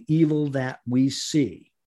opposing the evil that we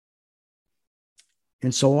see.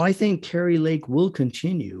 And so I think Kari Lake will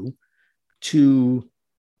continue she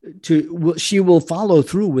will follow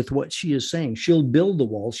through with what she is saying. She'll build the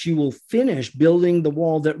wall. She will finish building the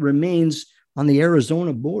wall that remains on the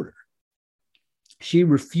Arizona border. She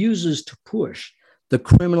refuses to push the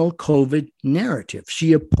criminal COVID narrative.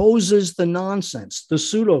 She opposes the nonsense, the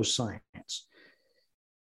pseudoscience.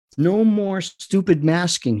 No more stupid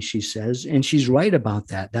masking, she says, and she's right about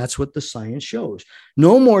that. That's what the science shows.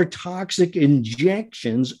 No more toxic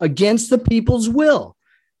injections against the people's will.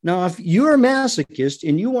 Now, if you're a masochist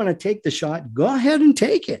and you want to take the shot, go ahead and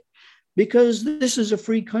take it, because this is a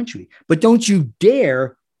free country. But don't you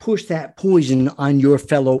dare push that poison on your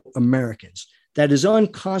fellow Americans. That is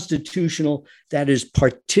unconstitutional. That is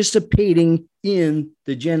participating in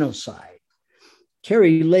the genocide.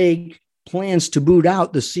 Kari Lake plans to boot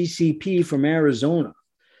out the CCP from Arizona.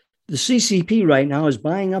 The CCP right now is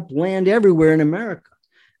buying up land everywhere in America.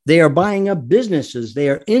 They are buying up businesses. They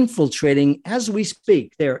are infiltrating, as we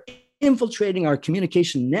speak, they're infiltrating our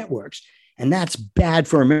communication networks. And that's bad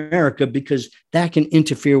for America because that can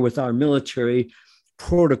interfere with our military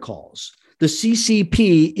protocols. The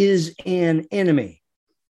CCP is an enemy.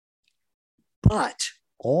 But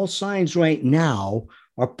all signs right now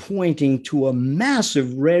are pointing to a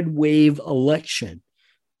massive red wave election.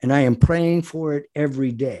 And I am praying for it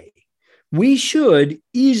every day. We should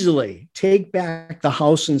easily take back the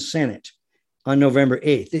House and Senate on November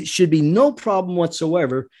 8th. It should be no problem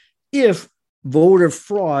whatsoever if voter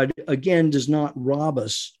fraud, again, does not rob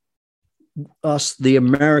us, the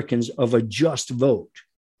Americans, of a just vote.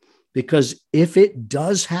 Because if it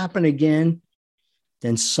does happen again,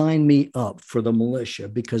 then sign me up for the militia,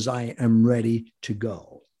 because I am ready to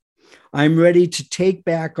go. I'm ready to take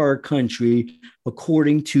back our country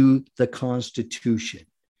according to the Constitution.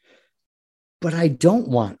 But I don't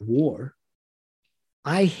want war.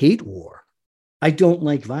 I hate war. I don't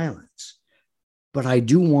like violence. But I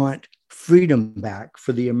do want freedom back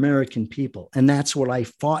for the American people. And that's what I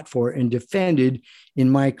fought for and defended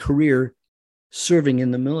in my career serving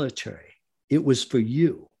in the military. It was for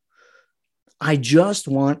you. I just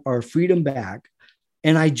want our freedom back.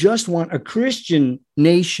 And I just want a Christian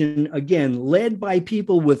nation, again, led by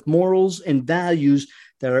people with morals and values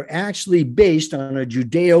that are actually based on a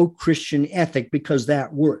Judeo-Christian ethic, because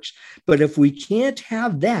that works. But if we can't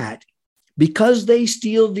have that, because they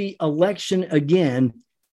steal the election again,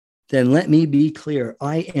 then let me be clear.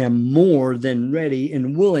 I am more than ready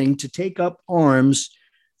and willing to take up arms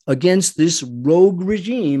against this rogue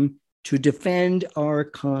regime to defend our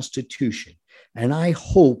Constitution. And I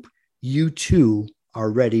hope you too are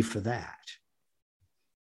ready for that.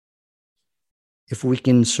 If we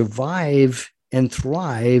can survive and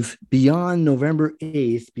thrive beyond November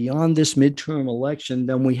 8th, beyond this midterm election,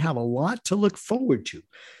 then we have a lot to look forward to.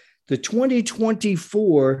 The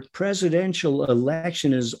 2024 presidential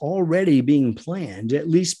election is already being planned, at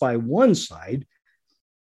least by one side.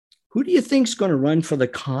 Who do you think is going to run for the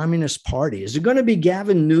Communist Party? Is it going to be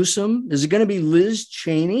Gavin Newsom? Is it going to be Liz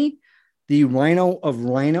Cheney, the rhino of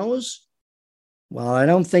rhinos? Well, I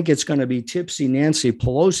don't think it's going to be tipsy Nancy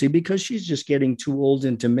Pelosi, because she's just getting too old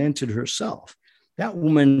and demented herself. That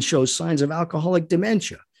woman shows signs of alcoholic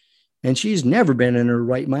dementia, and she's never been in her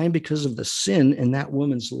right mind because of the sin in that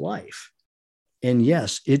woman's life. And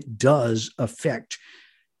yes, it does affect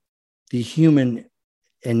the human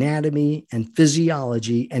anatomy and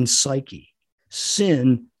physiology and psyche.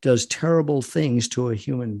 Sin does terrible things to a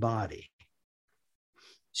human body.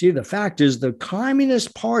 See, the fact is the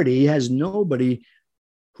Communist Party has nobody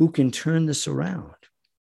who can turn this around.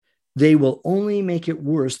 They will only make it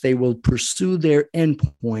worse. They will pursue their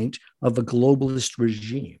endpoint of a globalist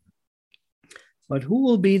regime. But who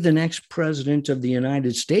will be the next president of the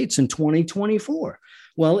United States in 2024?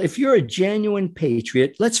 Well, if you're a genuine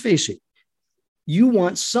patriot, let's face it, you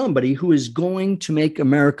want somebody who is going to make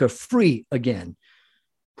America free again,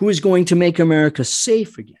 who is going to make America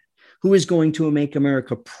safe again, who is going to make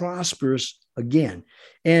America prosperous again.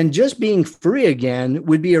 And just being free again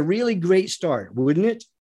would be a really great start, wouldn't it?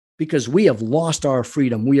 Because we have lost our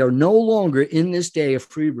freedom. We are no longer in this day a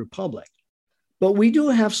free republic. But we do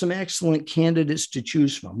have some excellent candidates to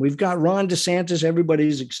choose from. We've got Ron DeSantis.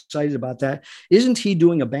 Everybody's excited about that. Isn't he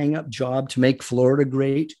doing a bang-up job to make Florida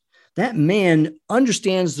great? That man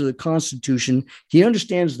understands the Constitution. He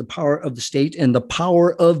understands the power of the state and the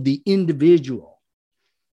power of the individual.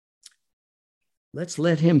 Let's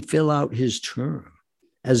let him fill out his term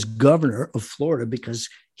as governor of Florida, because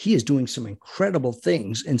he is doing some incredible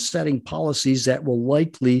things and setting policies that will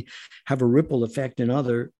likely have a ripple effect in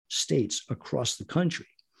other states across the country.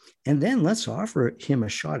 And then let's offer him a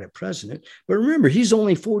shot at president. But remember, he's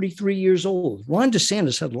only 43 years old. Ron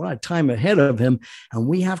DeSantis had a lot of time ahead of him, and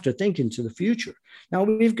we have to think into the future. Now,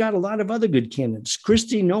 we've got a lot of other good candidates.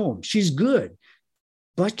 Kristi Noem, she's good.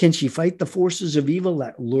 But can she fight the forces of evil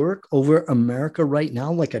that lurk over America right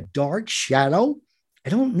now like a dark shadow? I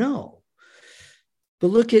don't know. But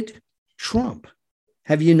look at Trump.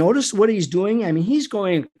 Have you noticed what he's doing? I mean, he's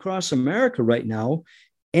going across America right now,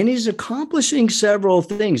 and he's accomplishing several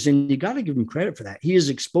things, and you got to give him credit for that. He is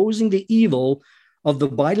exposing the evil of the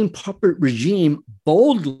Biden puppet regime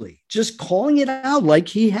boldly, just calling it out like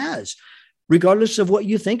he has. Regardless of what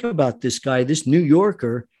you think about this guy, this New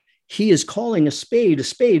Yorker, he is calling a spade,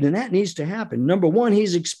 and that needs to happen. Number one,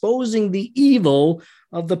 he's exposing the evil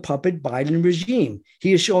of the puppet Biden regime.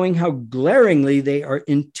 He is showing how glaringly they are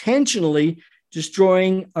intentionally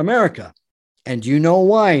destroying America. And you know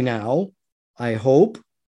why now, I hope.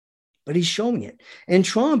 But he's showing it. And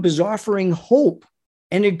Trump is offering hope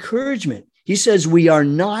and encouragement. He says we are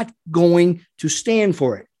not going to stand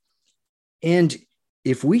for it. And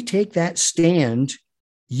if we take that stand,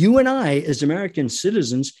 you and I, as American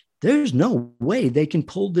citizens, there's no way they can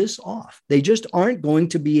pull this off. They just aren't going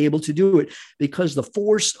to be able to do it, because the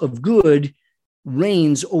force of good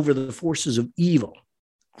reigns over the forces of evil,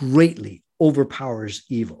 greatly overpowers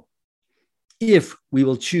evil, if we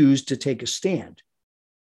will choose to take a stand.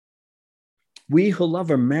 We who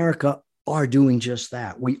love America are doing just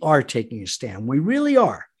that. We are taking a stand. We really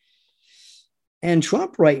are. And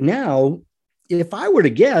Trump right now, if I were to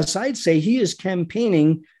guess, I'd say he is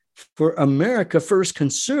campaigning for America First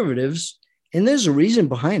conservatives. And there's a reason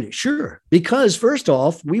behind it. Sure. Because first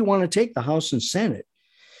off, we want to take the House and Senate.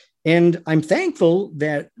 And I'm thankful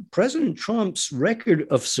that President Trump's record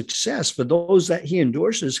of success for those that he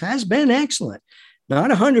endorses has been excellent. Not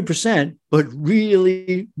 100%, but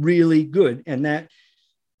really, really good. And that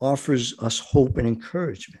offers us hope and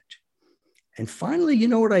encouragement. And finally, you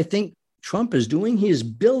know what I think Trump is doing? He is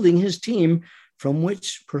building his team from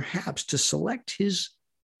which perhaps to select his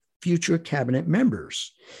future cabinet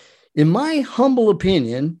members. In my humble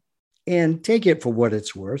opinion, and take it for what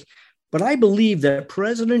it's worth, but I believe that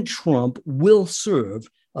President Trump will serve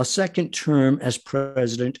a second term as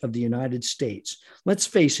president of the United States. Let's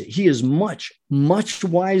face it, he is much, much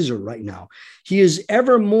wiser right now. He is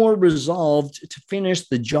ever more resolved to finish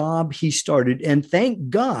the job he started. And thank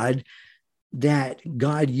God that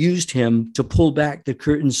God used him to pull back the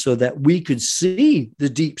curtain so that we could see the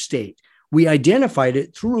deep state. We identified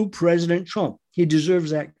it through President Trump. He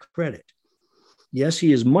deserves that credit. Yes,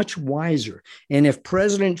 he is much wiser. And if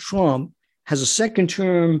President Trump has a second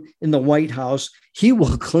term in the White House, he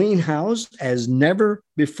will clean house as never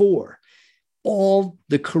before. All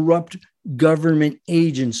the corrupt government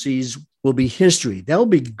agencies will be history. They'll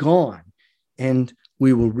be gone, and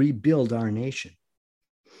we will rebuild our nation.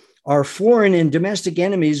 Our foreign and domestic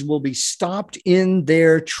enemies will be stopped in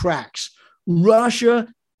their tracks. Russia,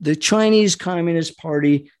 the Chinese Communist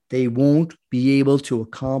Party, they won't be able to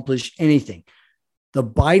accomplish anything. The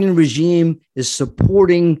Biden regime is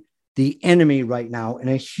supporting the enemy right now in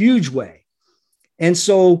a huge way. And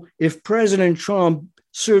so if President Trump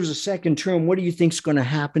serves a second term, what do you think is going to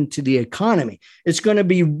happen to the economy? It's going to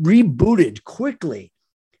be rebooted quickly.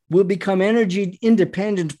 We'll become energy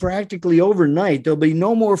independent practically overnight. There'll be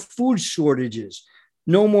no more food shortages,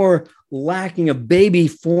 no more lacking of baby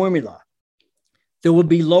formula. There will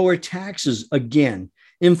be lower taxes again.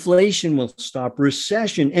 Inflation will stop,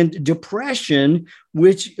 recession and depression,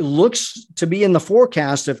 which looks to be in the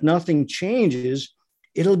forecast if nothing changes,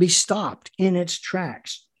 it'll be stopped in its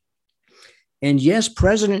tracks. And yes,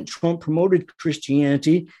 President Trump promoted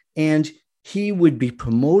Christianity, and he would be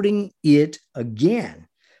promoting it again.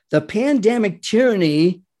 The pandemic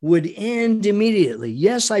tyranny would end immediately.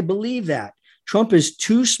 Yes, I believe that. Trump is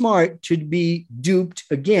too smart to be duped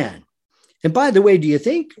again. And by the way, do you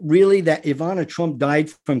think really that Ivana Trump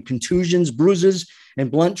died from contusions, bruises, and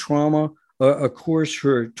blunt trauma across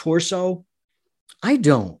her torso? I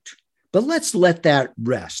don't. But let's let that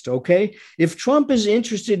rest, okay? If Trump is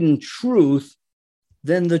interested in truth,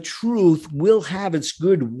 then the truth will have its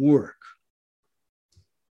good work.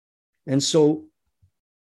 And so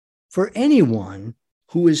for anyone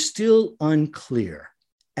who is still unclear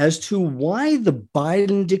as to why the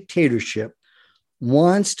Biden dictatorship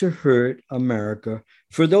wants to hurt America,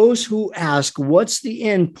 for those who ask, what's the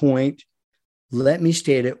end point? Let me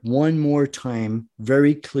state it one more time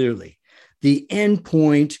very clearly. The end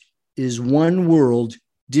point is one world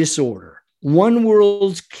disorder, one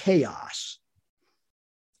world chaos.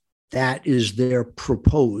 That is their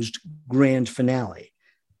proposed grand finale.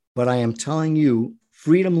 But I am telling you,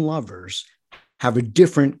 freedom lovers have a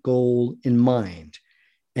different goal in mind.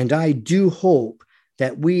 And I do hope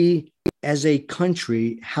that we as a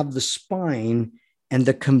country have the spine and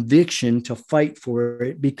the conviction to fight for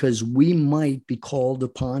it, because we might be called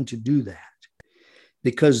upon to do that.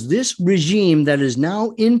 Because this regime that is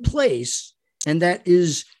now in place and that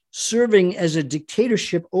is serving as a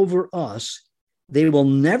dictatorship over us, they will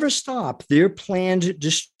never stop their planned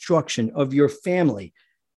destruction of your family,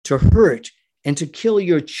 to hurt and to kill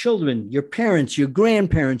your children, your parents, your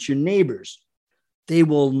grandparents, your neighbors. They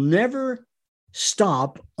will never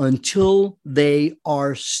stop until they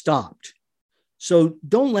are stopped. So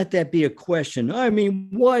don't let that be a question. I mean,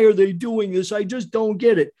 why are they doing this? I just don't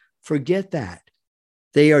get it. Forget that.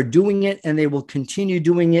 They are doing it, and they will continue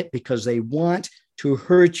doing it because they want to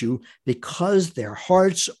hurt you, because their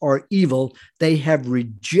hearts are evil. They have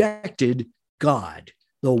rejected God,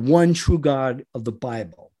 the one true God of the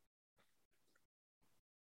Bible.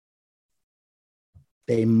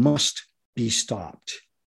 They must be stopped,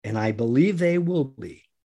 and I believe they will be.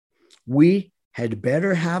 We had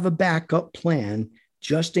better have a backup plan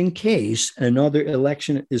just in case another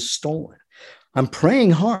election is stolen. I'm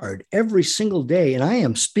praying hard every single day, and I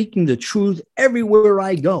am speaking the truth everywhere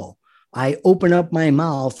I go. I open up my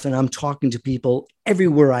mouth and I'm talking to people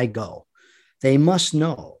everywhere I go. They must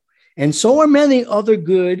know. And so are many other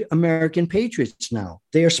good American patriots now.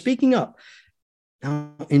 They are speaking up.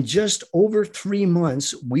 Now, in just over 3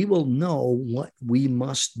 months, we will know what we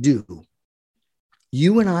must do.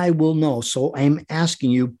 You and I will know. So I'm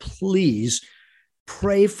asking you, please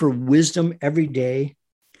pray for wisdom every day.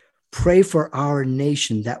 Pray for our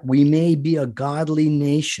nation, that we may be a godly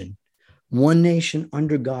nation, one nation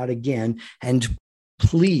under God again. And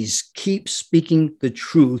please keep speaking the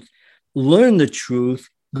truth, learn the truth,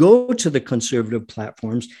 go to the conservative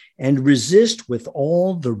platforms, and resist with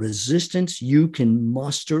all the resistance you can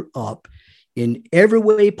muster up in every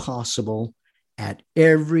way possible at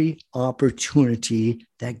every opportunity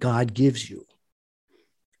that God gives you.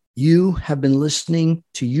 You have been listening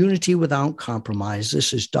to Unity Without Compromise.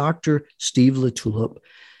 This is Dr. Steve LaTulip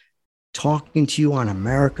talking to you on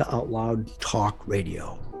America Out Loud Talk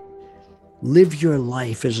Radio. Live your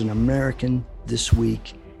life as an American this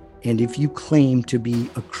week. And if you claim to be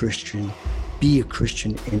a Christian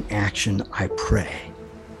in action, I pray.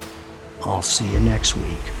 I'll see you next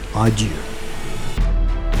week. Adieu.